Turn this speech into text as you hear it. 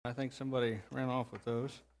I think somebody ran off with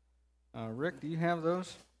those. Rick, do you have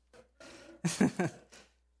those?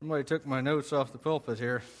 Somebody took my notes off the pulpit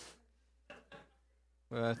here.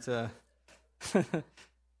 But,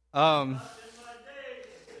 um,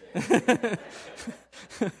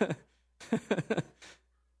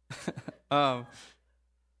 um,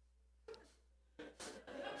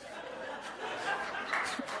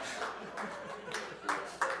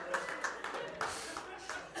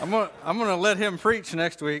 I'm gonna let him preach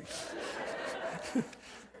next week.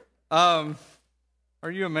 Are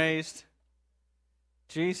you amazed?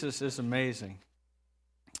 Jesus is amazing.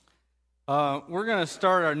 We're going to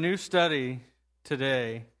start our new study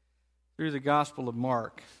today through the Gospel of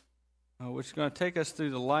Mark, which is going to take us through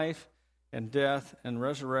the life and death and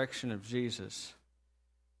resurrection of Jesus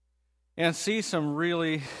and see some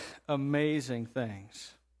really amazing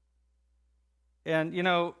things. And, you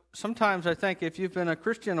know, sometimes I think if you've been a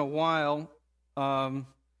Christian a while,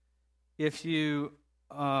 if you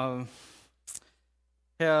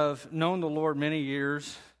have known the Lord many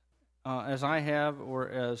years, as I have, or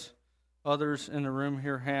as others in the room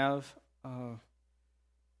here have,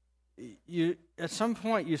 you at some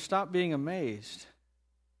point you stop being amazed.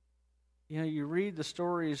 You know, you read the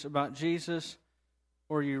stories about Jesus,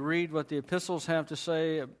 or you read what the epistles have to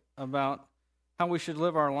say about how we should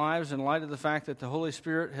live our lives in light of the fact that the Holy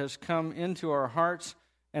Spirit has come into our hearts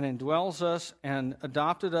and indwells us and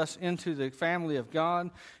adopted us into the family of God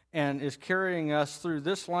and is carrying us through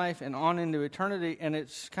this life and on into eternity, and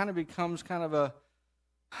it's kind of becomes kind of a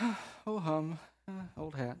ho-hum,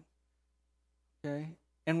 old hat, okay?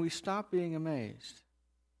 And we stop being amazed.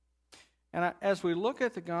 And as we look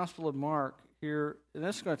at the Gospel of Mark here, and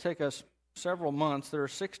this is going to take us several months. There are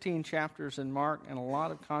 16 chapters in Mark and a lot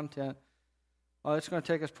of content. It's going to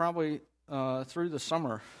take us probably through the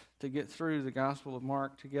summer to get through the Gospel of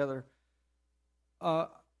Mark together. I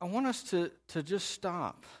want us to just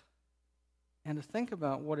stop and to think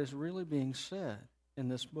about what is really being said in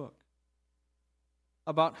this book,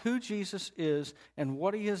 about who Jesus is and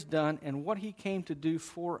what he has done and what he came to do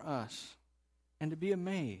for us, and to be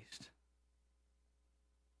amazed.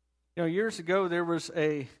 You know, years ago there was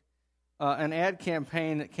an ad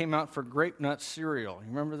campaign that came out for Grape Nuts cereal. You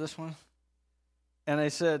remember this one? And they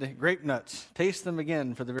said, grape nuts, taste them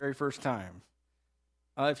again for the very first time.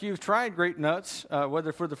 If you've tried grape nuts,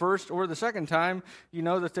 whether for the first or the second time, you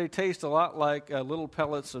know that they taste a lot like little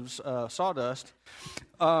pellets of sawdust.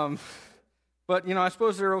 But, you know, I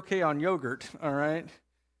suppose they're okay on yogurt, all right?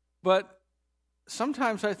 But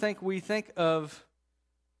sometimes I think we think of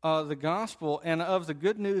the gospel and of the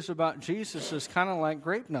good news about Jesus as kind of like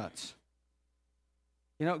grape nuts.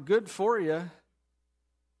 You know, good for you,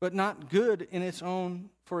 but not good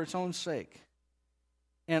for its own sake.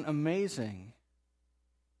 And amazing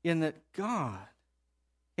in that God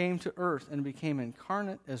came to earth and became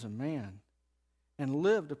incarnate as a man and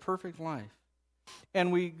lived a perfect life.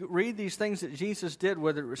 And we read these things that Jesus did,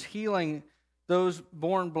 whether it was healing those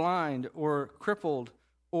born blind or crippled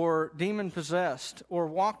or demon-possessed or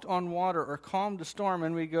walked on water or calmed a storm,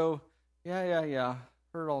 and we go, yeah,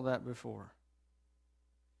 heard all that before.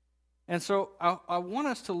 And so I want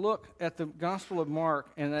us to look at the Gospel of Mark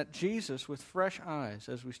and at Jesus with fresh eyes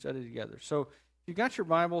as we study together. So if you got your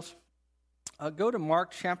Bibles, go to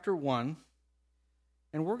Mark chapter 1,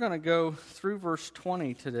 and we're going to go through verse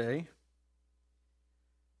 20 today.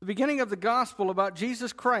 The beginning of the Gospel about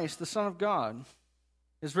Jesus Christ, the Son of God,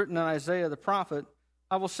 is written in Isaiah the prophet,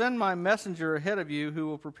 I will send my messenger ahead of you who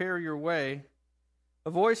will prepare your way, a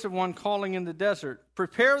voice of one calling in the desert,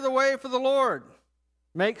 prepare the way for the Lord.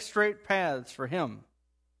 Make straight paths for him.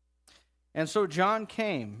 And so John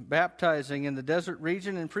came, baptizing in the desert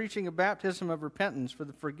region and preaching a baptism of repentance for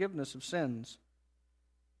the forgiveness of sins.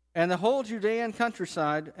 And the whole Judean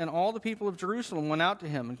countryside and all the people of Jerusalem went out to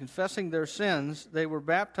him, and confessing their sins, they were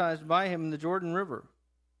baptized by him in the Jordan River.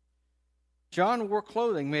 John wore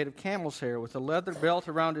clothing made of camel's hair with a leather belt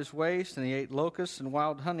around his waist, and he ate locusts and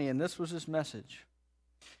wild honey, and this was his message.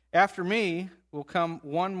 After me will come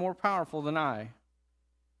one more powerful than I,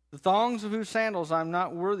 the thongs of whose sandals I am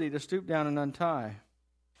not worthy to stoop down and untie.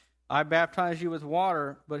 I baptize you with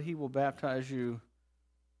water, but he will baptize you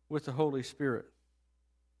with the Holy Spirit.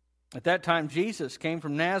 At that time, Jesus came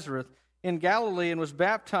from Nazareth in Galilee and was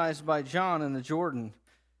baptized by John in the Jordan.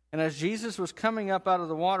 And as Jesus was coming up out of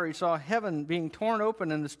the water, he saw heaven being torn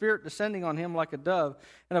open and the Spirit descending on him like a dove.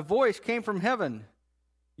 And a voice came from heaven,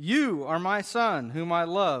 You are my Son, whom I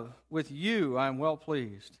love. With you I am well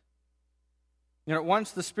pleased. And at once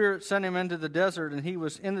the Spirit sent him into the desert, and he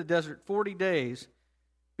was in the desert 40 days,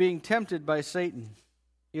 being tempted by Satan.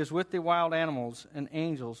 He was with the wild animals, and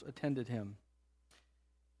angels attended him.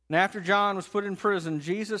 And after John was put in prison,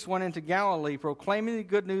 Jesus went into Galilee, proclaiming the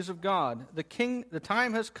good news of God. The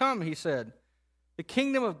time has come, he said. The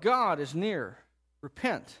kingdom of God is near.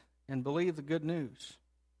 Repent and believe the good news.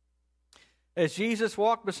 As Jesus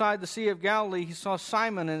walked beside the Sea of Galilee, he saw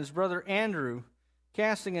Simon and his brother Andrew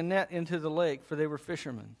casting a net into the lake, for they were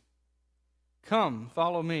fishermen. Come,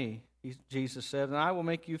 follow me, Jesus said, and I will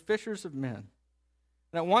make you fishers of men.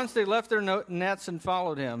 And at once they left their nets and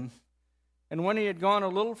followed him. And when he had gone a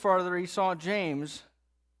little farther, he saw James,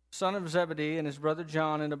 son of Zebedee, and his brother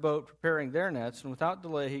John in a boat preparing their nets. And without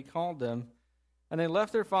delay he called them. And they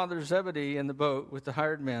left their father Zebedee in the boat with the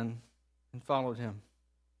hired men and followed him.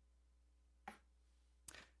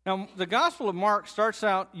 Now, the Gospel of Mark starts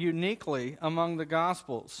out uniquely among the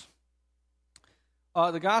Gospels.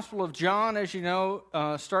 The Gospel of John, as you know,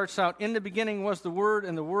 starts out, in the beginning was the Word,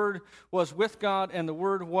 and the Word was with God, and the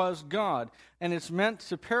Word was God. And it's meant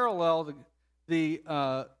to parallel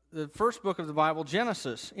the first book of the Bible,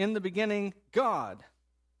 Genesis. In the beginning, God.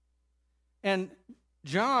 And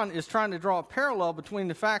John is trying to draw a parallel between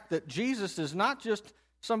the fact that Jesus is not just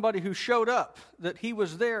somebody who showed up, that he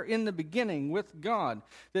was there in the beginning with God,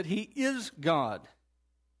 that he is God,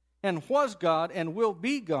 and was God, and will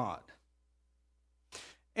be God.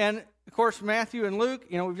 And, of course, Matthew and Luke,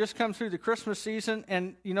 we've just come through the Christmas season,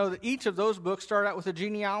 and, that each of those books start out with a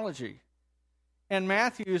genealogy. And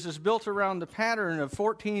Matthew's is built around the pattern of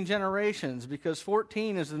 14 generations, because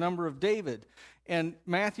 14 is the number of David. And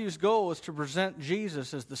Matthew's goal is to present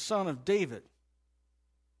Jesus as the son of David.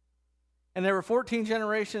 And there were 14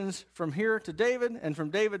 generations from here to David, and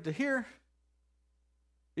from David to here,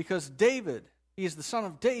 because David, he's the son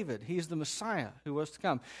of David. He's the Messiah who was to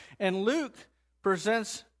come. And Luke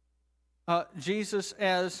presents Jesus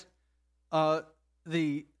as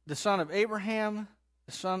the son of Abraham,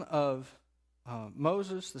 the son of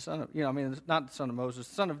Moses, the son of, not the son of Moses,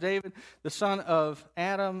 the son of David, the son of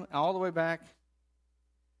Adam, all the way back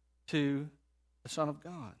to the Son of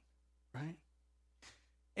God, right?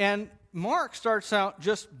 And Mark starts out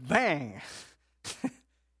just bang.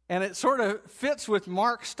 And it sort of fits with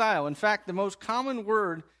Mark's style. In fact, the most common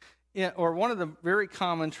word, or one of the very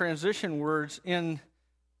common transition words in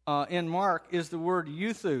Mark is the word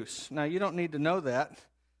euthus. Now, you don't need to know that,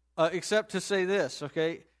 except to say this,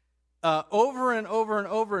 okay? Over and over and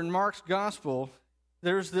over in Mark's gospel,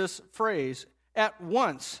 there's this phrase, at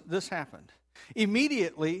once this happened.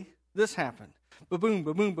 Immediately this happened. Ba-boom,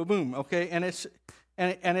 ba-boom, ba-boom, okay? And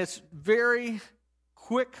it's very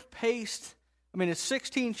quick-paced. I mean, it's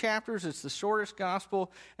 16 chapters. It's the shortest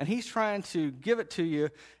gospel, and he's trying to give it to you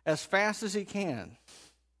as fast as he can.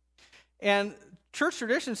 And church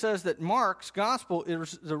tradition says that Mark's gospel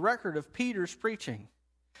is the record of Peter's preaching.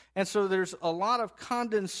 And so there's a lot of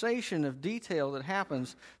condensation of detail that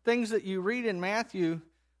happens. Things that you read in Matthew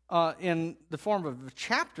in the form of a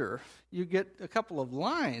chapter, you get a couple of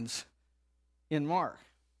lines in Mark.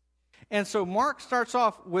 And so Mark starts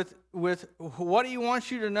off with what he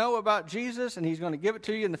wants you to know about Jesus, and he's going to give it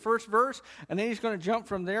to you in the first verse, and then he's going to jump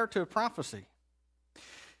from there to a prophecy.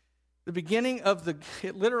 The beginning of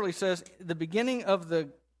it literally says, the beginning of the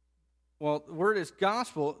word is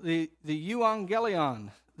gospel, the euangelion,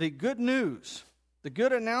 the good news, the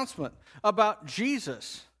good announcement about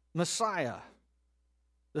Jesus, Messiah,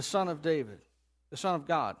 the Son of David, the Son of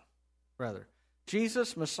God, rather.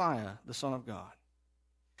 Jesus, Messiah, the Son of God.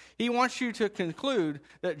 He wants you to conclude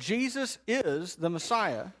that Jesus is the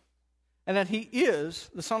Messiah and that he is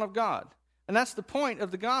the Son of God. And that's the point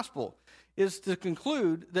of the gospel, is to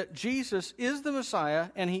conclude that Jesus is the Messiah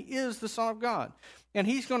and he is the Son of God. And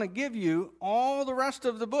he's going to give you all the rest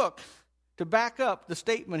of the book to back up the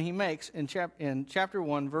statement he makes in chapter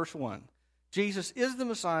 1, verse 1. Jesus is the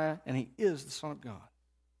Messiah and he is the Son of God.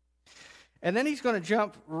 And then he's going to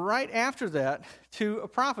jump right after that to a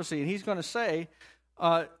prophecy, and he's going to say,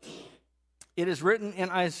 it is written in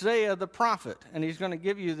Isaiah the prophet, and he's going to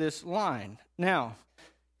give you this line. Now,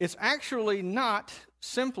 it's actually not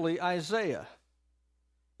simply Isaiah,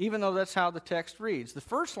 even though that's how the text reads. The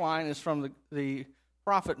first line is from the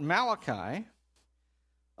prophet Malachi.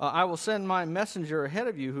 I will send my messenger ahead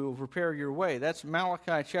of you who will prepare your way. That's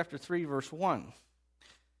Malachi chapter 3, verse 1.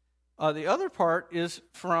 The other part is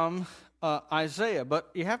from Isaiah, but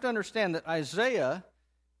you have to understand that Isaiah,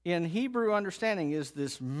 in Hebrew understanding, is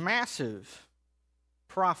this massive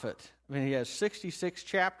prophet. I mean, he has 66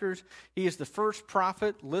 chapters. He is the first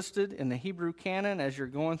prophet listed in the Hebrew canon. As you're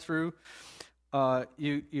going through,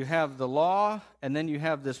 you have the law, and then you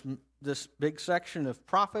have this big section of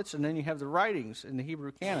prophets, and then you have the writings in the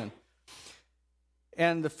Hebrew canon.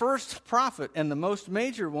 And the first prophet and the most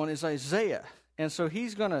major one is Isaiah. And so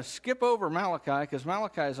he's going to skip over Malachi, because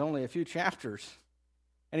Malachi is only a few chapters.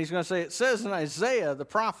 And he's going to say, it says in Isaiah the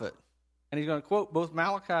prophet, and he's going to quote both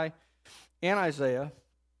Malachi and Isaiah,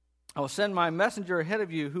 I will send my messenger ahead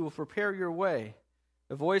of you who will prepare your way.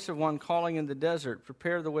 The voice of one calling in the desert,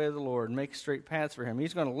 prepare the way of the Lord, make straight paths for him.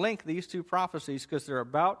 He's going to link these two prophecies because they're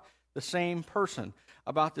about the same person,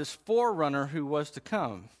 about this forerunner who was to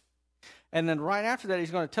come. And then right after that, he's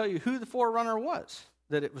going to tell you who the forerunner was,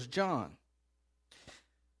 that it was John.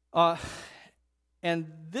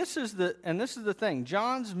 And this is the thing.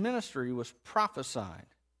 John's ministry was prophesied.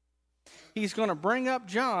 He's going to bring up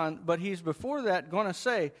John, but he's before that going to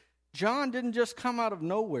say, John didn't just come out of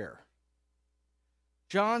nowhere.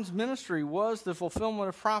 John's ministry was the fulfillment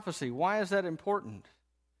of prophecy. Why is that important?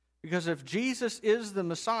 Because if Jesus is the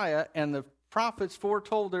Messiah and the prophets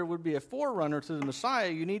foretold there would be a forerunner to the Messiah,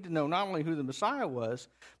 you need to know not only who the Messiah was,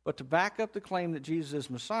 but to back up the claim that Jesus is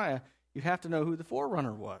Messiah, you have to know who the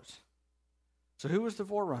forerunner was. So who was the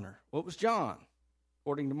forerunner? Well, it was John,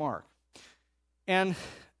 according to Mark. And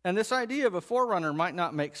this idea of a forerunner might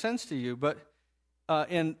not make sense to you, but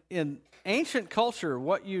in ancient culture,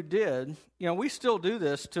 what you did, we still do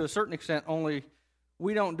this to a certain extent, only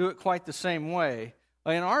we don't do it quite the same way.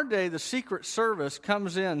 In our day, the Secret Service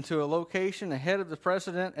comes into a location ahead of the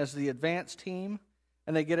president as the advance team,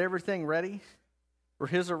 and they get everything ready for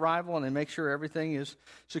his arrival, and they make sure everything is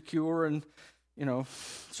secure, and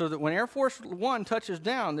so that when Air Force One touches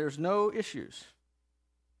down, there's no issues,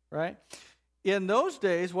 right? In those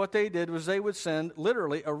days, what they did was they would send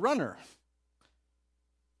literally a runner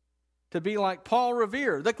to be like Paul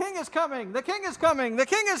Revere. The king is coming, the king is coming, the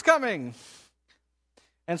king is coming.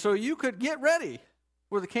 And so you could get ready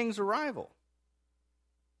for the king's arrival.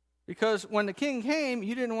 Because when the king came,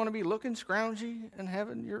 you didn't want to be looking scroungy and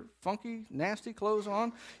having your funky, nasty clothes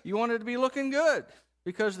on. You wanted to be looking good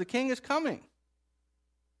because the king is coming.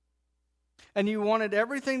 And you wanted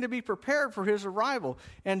everything to be prepared for his arrival.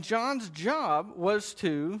 And John's job was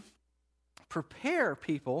to prepare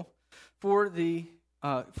people for the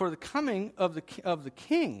coming of the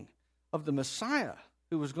king, of the Messiah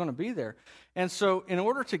who was going to be there. And so in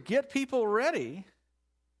order to get people ready,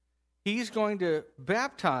 he's going to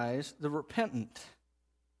baptize the repentant.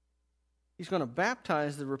 He's going to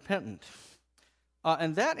baptize the repentant.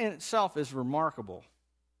 And that in itself is remarkable.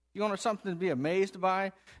 You want something to be amazed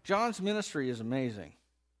by? John's ministry is amazing.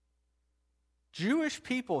 Jewish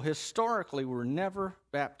people historically were never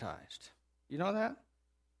baptized. You know that?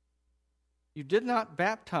 You did not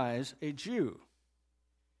baptize a Jew.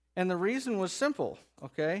 And the reason was simple,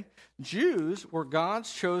 okay? Jews were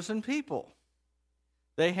God's chosen people.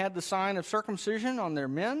 They had the sign of circumcision on their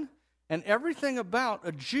men, and everything about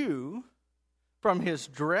a Jew, from his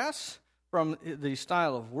dress, from the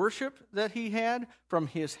style of worship that he had, from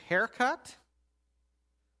his haircut,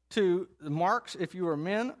 to the marks, if you were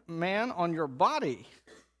a man on your body,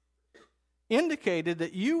 indicated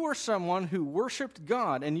that you were someone who worshiped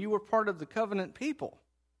God and you were part of the covenant people.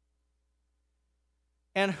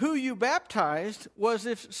 And who you baptized was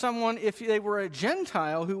if they were a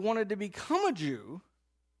Gentile who wanted to become a Jew,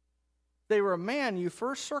 they were a man, you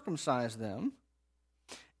first circumcised them,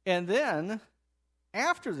 and then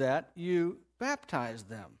after that you baptized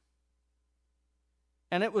them.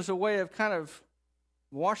 And it was a way of kind of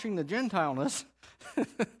washing the Gentileness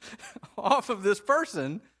off of this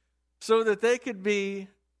person so that they could be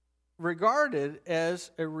regarded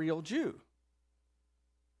as a real Jew.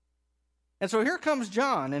 And so here comes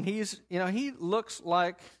John, and he looks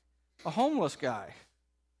like a homeless guy.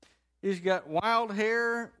 He's got wild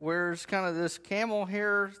hair, wears kind of this camel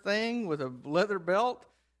hair thing with a leather belt.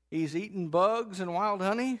 He's eating bugs and wild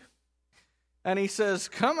honey. And he says,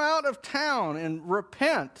 come out of town and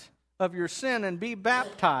repent of your sin and be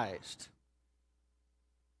baptized.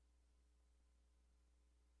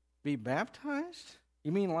 Be baptized?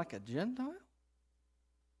 You mean like a Gentile?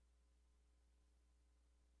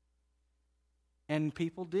 And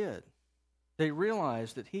people did. They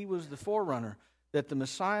realized that he was the forerunner, that the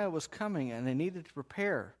Messiah was coming, and they needed to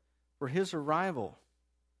prepare for his arrival.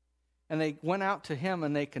 And they went out to him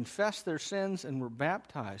and they confessed their sins and were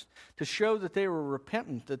baptized to show that they were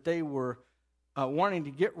repentant, that they were wanting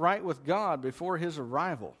to get right with God before his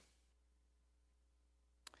arrival.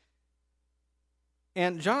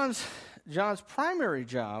 And John's primary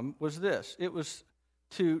job was this. It was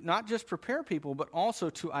to not just prepare people, but also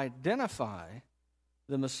to identify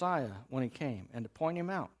the Messiah when he came and to point him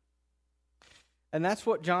out. And that's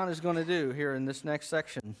what John is going to do here in this next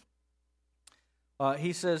section.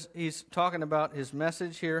 He says, he's talking about his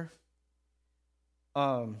message here.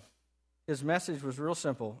 His message was real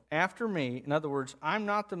simple. After me, in other words, I'm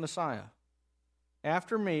not the Messiah.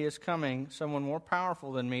 After me is coming someone more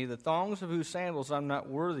powerful than me, the thongs of whose sandals I'm not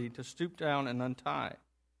worthy to stoop down and untie.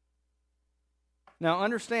 Now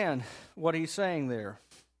understand what he's saying there.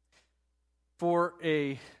 For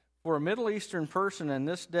a Middle Eastern person in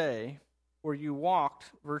this day, where you walked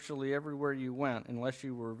virtually everywhere you went, unless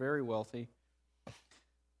you were very wealthy,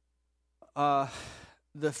 the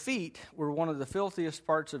feet were one of the filthiest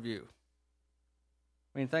parts of you.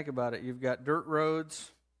 I mean, think about it. You've got dirt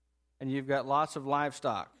roads, and you've got lots of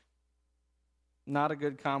livestock. Not a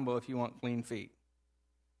good combo if you want clean feet,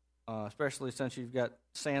 especially since you've got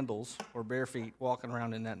sandals or bare feet walking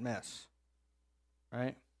around in that mess,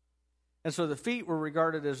 right? And so the feet were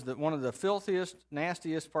regarded as one of the filthiest,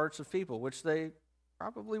 nastiest parts of people, which they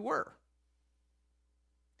probably were.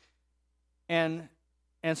 And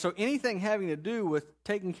so anything having to do with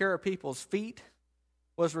taking care of people's feet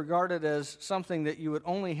was regarded as something that you would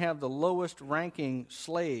only have the lowest ranking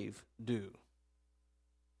slave do.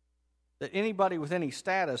 That anybody with any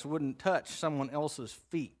status wouldn't touch someone else's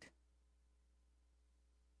feet.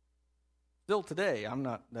 Still today, I'm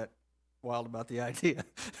not that wild about the idea.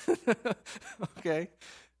 Okay?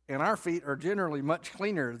 And our feet are generally much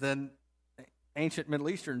cleaner than ancient Middle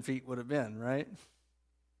Eastern feet would have been, right?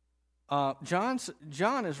 John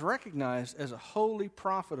is recognized as a holy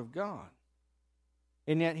prophet of God.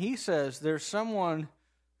 And yet he says there's someone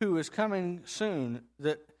who is coming soon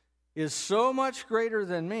that is so much greater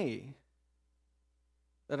than me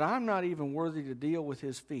that I'm not even worthy to deal with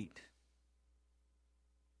his feet.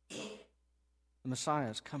 The Messiah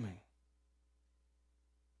is coming.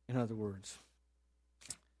 In other words.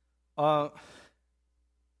 And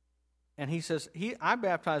he says, I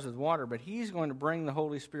baptize with water, but he's going to bring the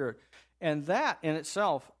Holy Spirit. And that in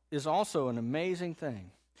itself is also an amazing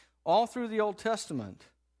thing. All through the Old Testament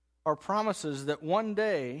are promises that one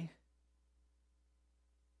day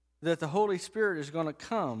that the Holy Spirit is going to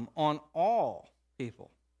come on all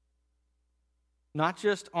people. Not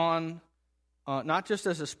just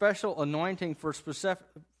as a special anointing for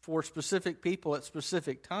specific people at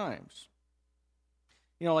specific times.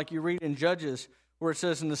 You know, like you read in Judges where it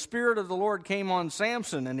says, and the Spirit of the Lord came on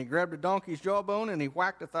Samson, and he grabbed a donkey's jawbone, and he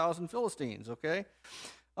whacked 1,000 Philistines, okay?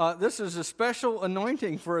 This is a special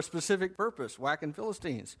anointing for a specific purpose, whacking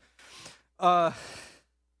Philistines. Or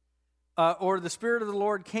the Spirit of the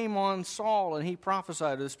Lord came on Saul, and he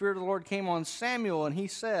prophesied. Or the Spirit of the Lord came on Samuel, and he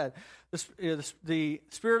said. The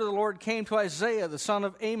Spirit of the Lord came to Isaiah, the son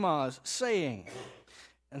of Amoz, saying.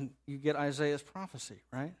 And you get Isaiah's prophecy,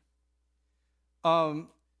 right?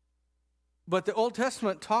 But the Old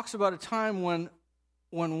Testament talks about a time when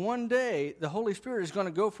one day the Holy Spirit is going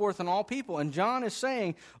to go forth on all people. And John is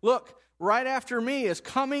saying, look, right after me is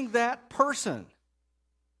coming that person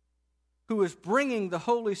who is bringing the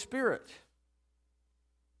Holy Spirit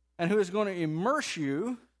and who is going to immerse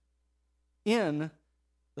you in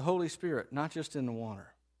the Holy Spirit, not just in the water.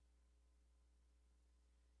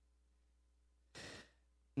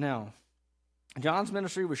 Now, John's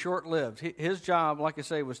ministry was short-lived. His job, like I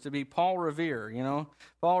say, was to be Paul Revere, you know.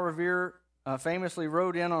 Paul Revere famously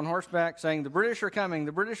rode in on horseback saying, the British are coming,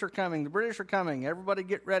 the British are coming, the British are coming, everybody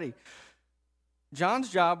get ready. John's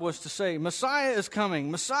job was to say, Messiah is coming,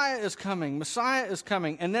 Messiah is coming, Messiah is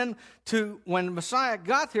coming. And then when Messiah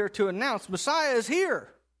got there, to announce, Messiah is here.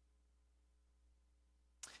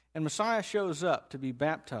 And Messiah shows up to be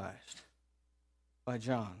baptized by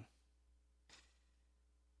John.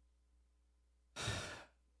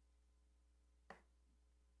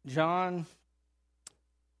 John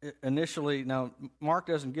initially, now Mark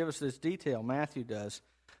doesn't give us this detail, Matthew does,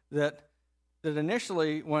 that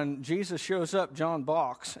initially when Jesus shows up, John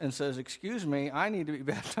balks and says, excuse me, I need to be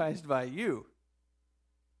baptized by you.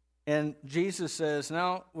 And Jesus says,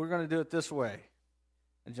 no, we're going to do it this way.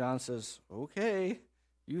 And John says, okay,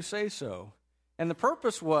 you say so. And the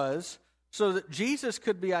purpose was so that Jesus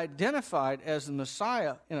could be identified as the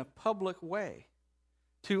Messiah in a public way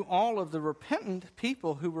to all of the repentant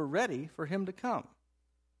people who were ready for him to come.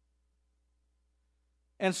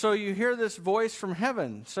 And so you hear this voice from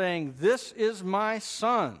heaven saying, this is my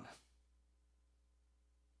Son,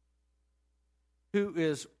 who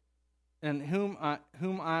is, and whom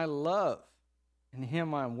I love, in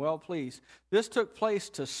him I am well pleased. This took place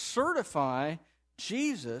to certify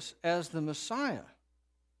Jesus as the Messiah.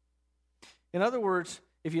 In other words,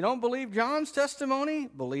 if you don't believe John's testimony,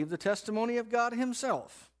 believe the testimony of God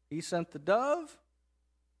himself. He sent the dove.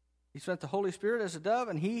 He sent the Holy Spirit as a dove,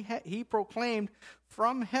 and he proclaimed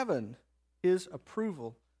from heaven his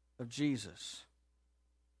approval of Jesus.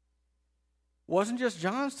 It wasn't just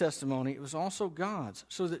John's testimony, it was also God's,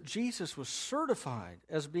 so that Jesus was certified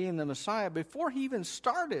as being the Messiah before he even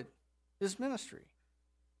started his ministry.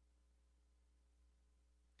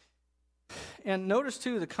 And notice,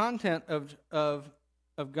 too, the content of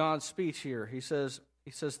God's speech here. He says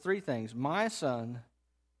three things. My Son,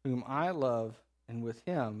 whom I love, and with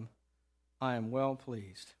him I am well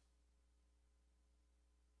pleased.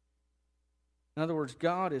 In other words,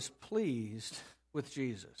 God is pleased with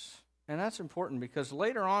Jesus. And that's important because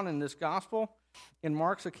later on in this gospel, in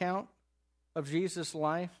Mark's account of Jesus'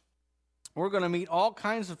 life, we're going to meet all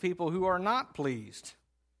kinds of people who are not pleased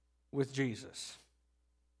with Jesus.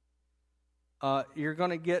 You're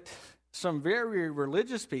going to get some very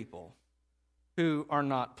religious people who are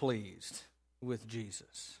not pleased with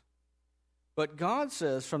Jesus. But God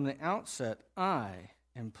says from the outset, I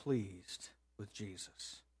am pleased with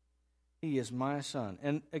Jesus. He is my Son.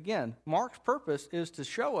 And again, Mark's purpose is to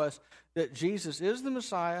show us that Jesus is the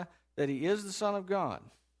Messiah, that he is the Son of God.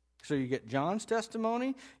 So you get John's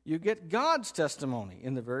testimony, you get God's testimony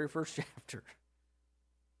in the very first chapter.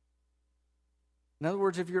 In other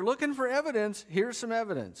words, if you're looking for evidence, here's some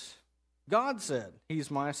evidence. God said,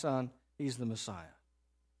 he's my Son, he's the Messiah.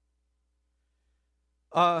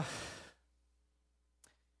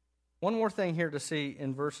 One more thing here to see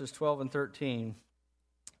in verses 12 and 13.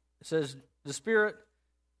 It says, the Spirit,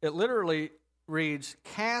 it literally reads,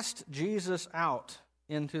 cast Jesus out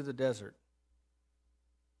into the desert.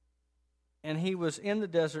 And he was in the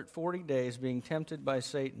desert 40 days being tempted by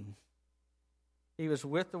Satan. He was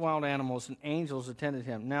with the wild animals and angels attended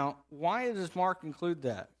him. Now, why does Mark include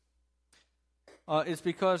that? It's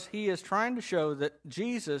because he is trying to show that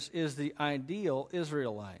Jesus is the ideal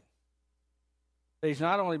Israelite. That he's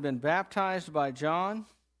not only been baptized by John,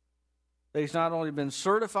 that he's not only been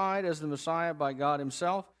certified as the Messiah by God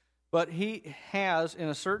himself, but he has, in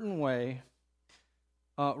a certain way,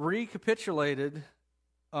 recapitulated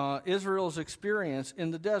Israel's experience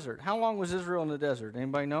in the desert. How long was Israel in the desert?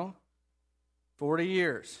 Anybody know? 40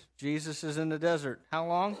 years. Jesus is in the desert. How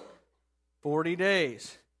long? 40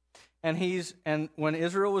 days. And when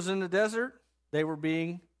Israel was in the desert, they were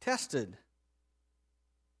being tested.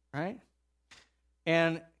 Right?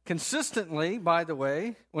 And consistently, by the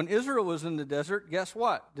way, when Israel was in the desert, guess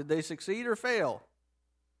what? Did they succeed or fail?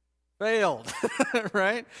 Failed.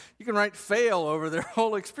 Right? You can write fail over their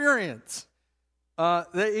whole experience.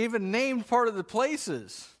 They even named part of the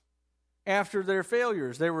places after their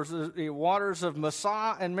failures. There was the waters of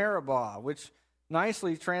Massah and Meribah, which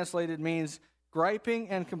nicely translated means griping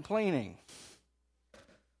and complaining.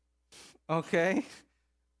 Okay?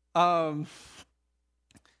 The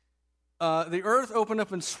earth opened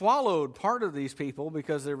up and swallowed part of these people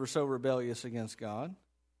because they were so rebellious against God.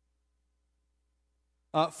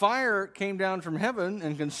 Fire came down from heaven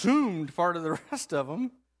and consumed part of the rest of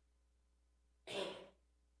them.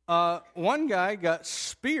 One guy got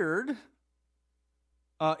speared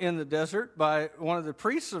in the desert by one of the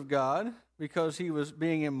priests of God because he was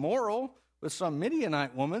being immoral with some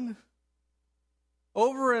Midianite woman.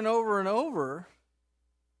 Over and over and over,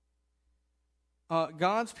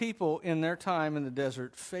 God's people in their time in the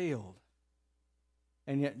desert failed.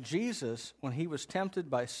 And yet Jesus, when he was tempted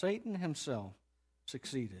by Satan himself,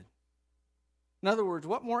 succeeded. In other words,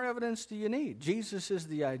 what more evidence do you need? Jesus is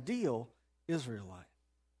the ideal Israelite.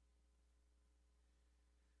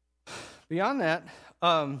 Beyond that,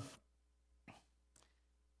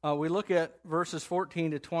 we look at verses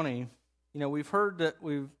 14 to 20. You know, we've heard that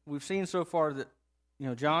we've seen so far that, you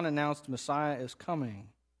know, John announced Messiah is coming.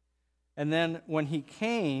 And then when he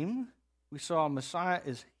came, we saw Messiah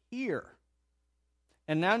is here.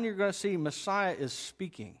 And now you're going to see Messiah is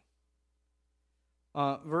speaking.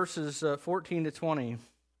 Verses 14 to 20.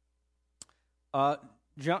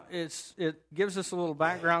 It gives us a little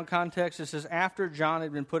background context. It says, after John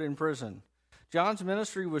had been put in prison. John's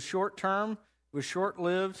ministry was short-term, was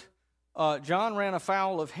short-lived. John ran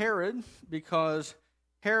afoul of Herod because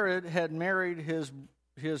Herod had married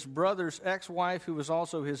his brother's ex-wife, who was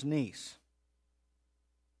also his niece.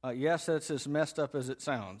 Yes, that's as messed up as it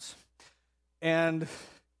sounds. And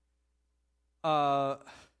John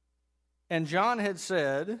had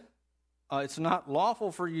said, it's not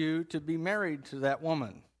lawful for you to be married to that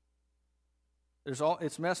woman.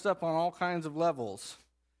 It's messed up on all kinds of levels.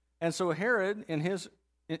 And so Herod, in his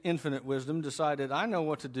infinite wisdom, decided, I know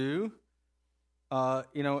what to do.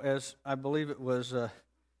 As I believe it was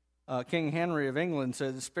King Henry of England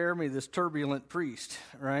said, spare me this turbulent priest,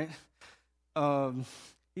 right?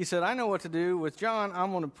 He said, I know what to do with John.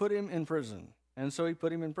 I'm going to put him in prison. And so he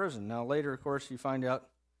put him in prison. Now later, of course, you find out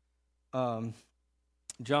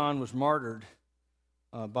John was martyred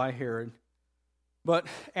by Herod. But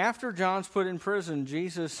after John's put in prison,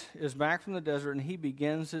 Jesus is back from the desert and he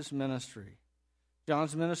begins his ministry.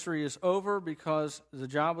 John's ministry is over because the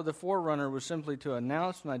job of the forerunner was simply to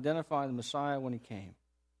announce and identify the Messiah when he came.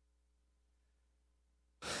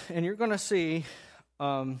 And you're going to see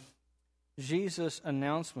Jesus'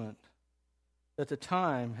 announcement that the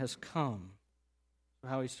time has come.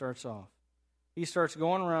 How he starts off. He starts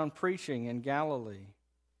going around preaching in Galilee.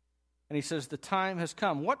 And he says, the time has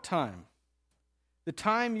come. What time? The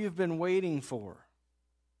time you've been waiting for.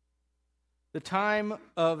 The time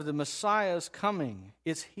of the Messiah's coming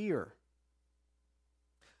is here.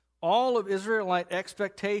 All of Israelite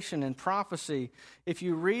expectation and prophecy, if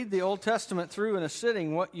you read the Old Testament through in a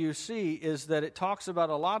sitting, what you see is that it talks about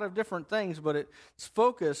a lot of different things, but its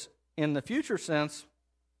focus in the future sense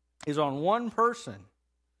is on one person,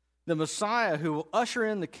 the Messiah who will usher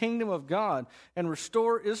in the kingdom of God and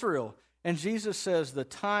restore Israel. And Jesus says, the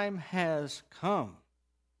time has come.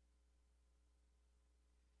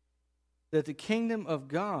 That the kingdom of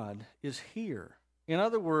God is here. In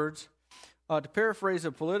other words, to paraphrase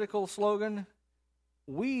a political slogan,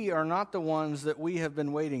 we are not the ones that we have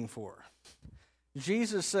been waiting for.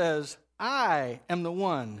 Jesus says, I am the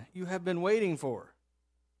one you have been waiting for.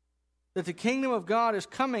 That the kingdom of God is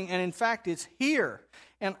coming, and in fact, it's here.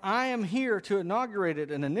 And I am here to inaugurate it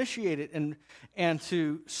and initiate it and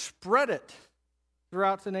to spread it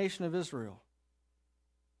throughout the nation of Israel.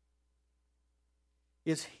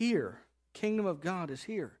 It's here. Kingdom of God is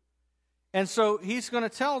here. And so he's going to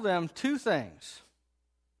tell them two things.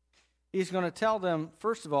 He's going to tell them,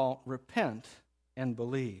 first of all, repent and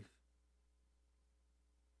believe.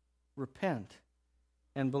 Repent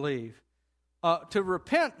and believe. To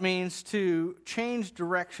repent means to change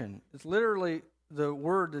direction. It's literally the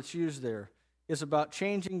word that's used there is about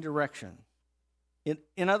changing direction.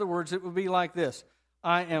 In other words, it would be like this.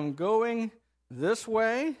 I am going this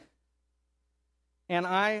way, and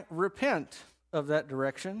I repent of that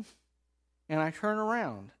direction, and I turn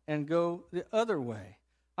around and go the other way.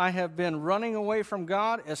 I have been running away from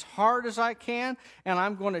God as hard as I can, and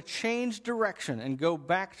I'm going to change direction and go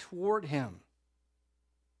back toward Him.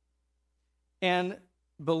 And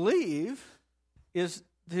believe is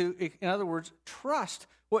to, in other words, trust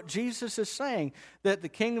what Jesus is saying, that the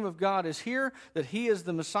kingdom of God is here, that He is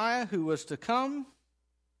the Messiah who was to come,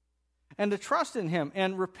 and to trust in Him.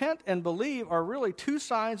 And repent and believe are really two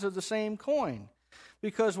sides of the same coin.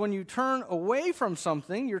 Because when you turn away from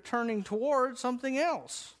something, you're turning toward something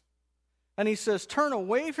else. And He says, turn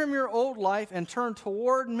away from your old life and turn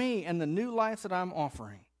toward me and the new life that I'm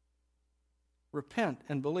offering. Repent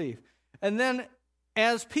and believe. And then,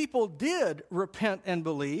 as people did repent and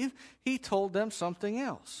believe, He told them something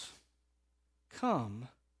else. Come,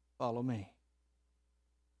 follow me.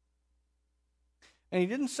 And He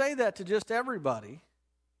didn't say that to just everybody.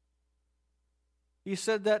 He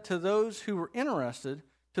said that to those who were interested,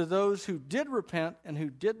 to those who did repent and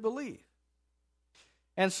who did believe.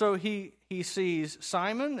 And so he sees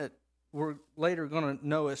Simon, that we're later going to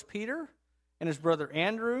know as Peter, and his brother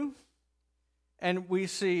Andrew. And we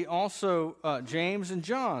see also James and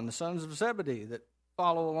John, the sons of Zebedee, that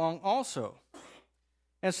follow along also.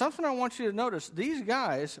 And something I want you to notice, these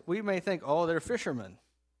guys, we may think, oh, they're fishermen.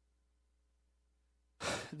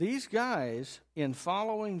 These guys, in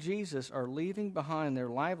following Jesus, are leaving behind their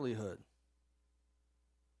livelihood.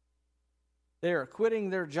 They are quitting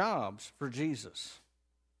their jobs for Jesus.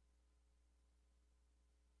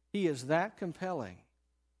 He is that compelling.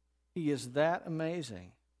 He is that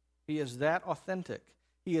amazing. He is that authentic.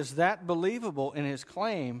 He is that believable in His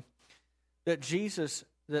claim that Jesus,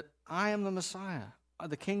 that I am the Messiah.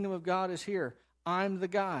 The kingdom of God is here. I'm the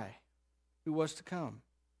guy who was to come.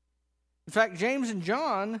 In fact, James and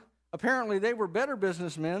John, apparently they were better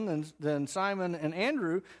businessmen than Simon and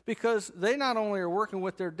Andrew, because they not only are working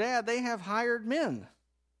with their dad, they have hired men.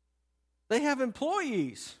 They have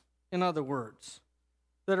employees, in other words,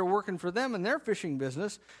 that are working for them in their fishing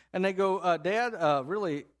business. And they go, Dad,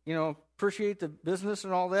 really, appreciate the business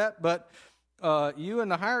and all that, but you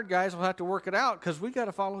and the hired guys will have to work it out because we got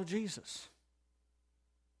to follow Jesus.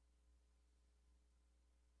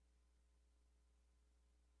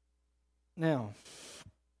 Now,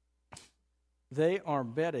 they are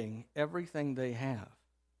betting everything they have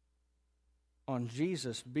on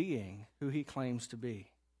Jesus being who He claims to be.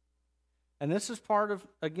 And this is part of,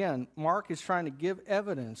 again, Mark is trying to give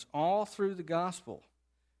evidence all through the gospel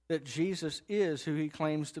that Jesus is who He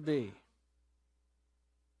claims to be.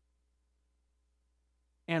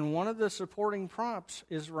 And one of the supporting props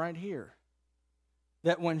is right here.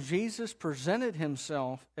 That when Jesus presented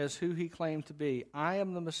Himself as who He claimed to be, I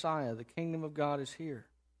am the Messiah, the kingdom of God is here,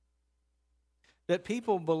 that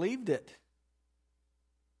people believed it.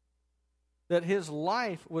 that his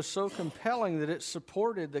life was so compelling that it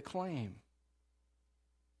supported the claim.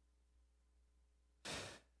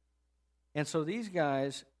 And so these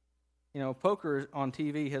guys, poker on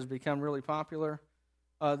TV has become really popular.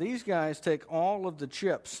 These guys take all of the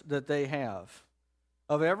chips that they have,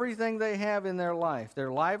 of everything they have in their life,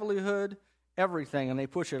 their livelihood, everything, and they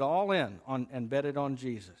push it all in and bet it on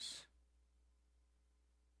Jesus.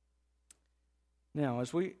 Now,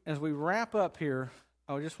 as we wrap up here,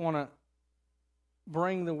 I just want to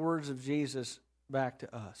bring the words of Jesus back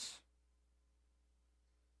to us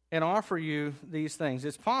and offer you these things.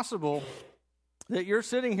 It's possible that you're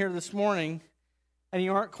sitting here this morning and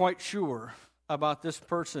you aren't quite sure about this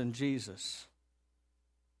person, Jesus.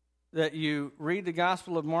 That you read the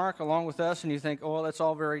Gospel of Mark along with us and you think, oh, well, that's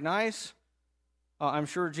all very nice. I'm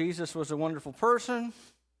sure Jesus was a wonderful person.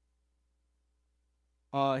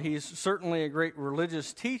 He's certainly a great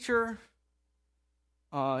religious teacher.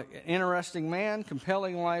 An interesting man,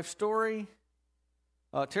 compelling life story.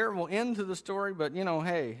 Terrible end to the story, but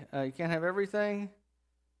hey, you can't have everything.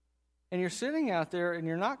 And you're sitting out there and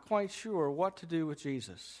you're not quite sure what to do with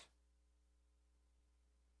Jesus.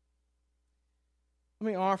 Let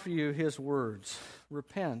me offer you his words.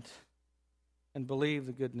 Repent and believe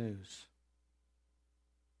the good news.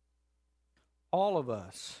 All of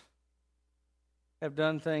us have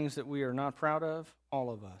done things that we are not proud of. All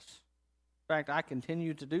of us. In fact, I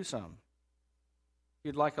continue to do some. If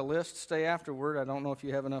you'd like a list, stay afterward. I don't know if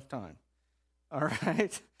you have enough time. All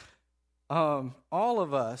right? All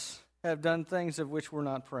of us have done things of which we're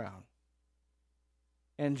not proud.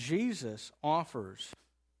 And Jesus offers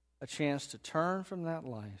a chance to turn from that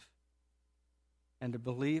life and to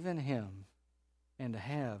believe in him and to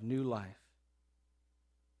have new life.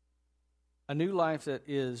 A new life that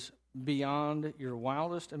is beyond your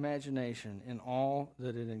wildest imagination in all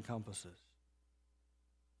that it encompasses.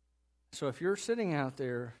 So if you're sitting out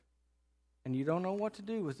there and you don't know what to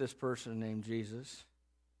do with this person named Jesus,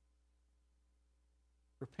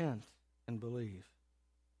 repent and believe.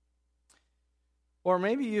 Or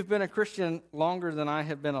maybe you've been a Christian longer than I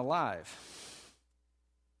have been alive.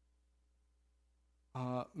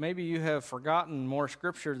 Maybe you have forgotten more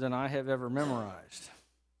Scripture than I have ever memorized.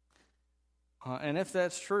 And if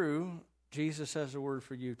that's true, Jesus has a word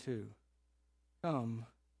for you too. Come,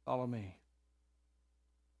 follow me.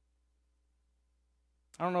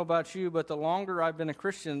 I don't know about you, but the longer I've been a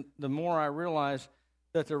Christian, the more I realize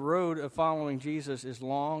that the road of following Jesus is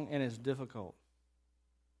long and is difficult.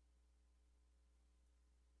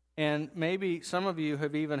 And maybe some of you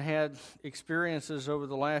have even had experiences over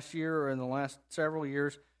the last year or in the last several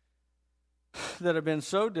years that have been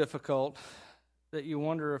so difficult that you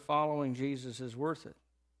wonder if following Jesus is worth it.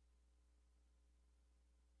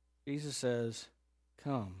 Jesus says,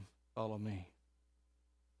 come, follow me.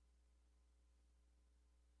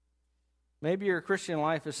 Maybe your Christian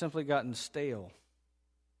life has simply gotten stale.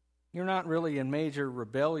 You're not really in major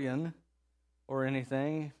rebellion or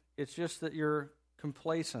anything. It's just that you're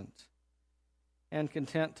complacent and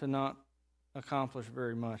content to not accomplish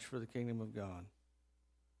very much for the kingdom of God.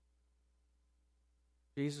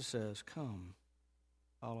 Jesus says, come,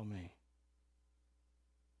 follow me.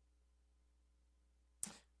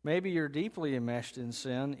 Maybe you're deeply enmeshed in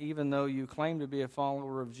sin, even though you claim to be a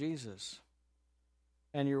follower of Jesus,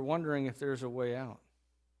 and you're wondering if there's a way out.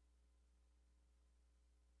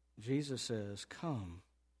 Jesus says, come,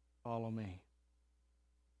 follow me.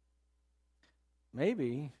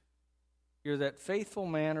 Maybe you're that faithful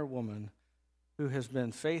man or woman who has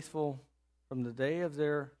been faithful from the day of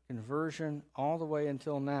their conversion all the way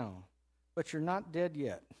until now, but you're not dead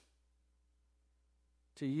yet.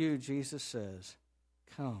 To you, Jesus says,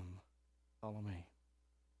 come, follow me.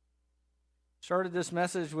 Started this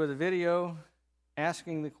message with a video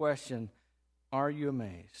asking the question, are you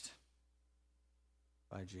amazed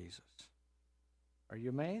by Jesus? Are you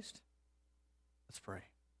amazed? Let's pray.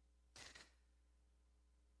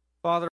 Father,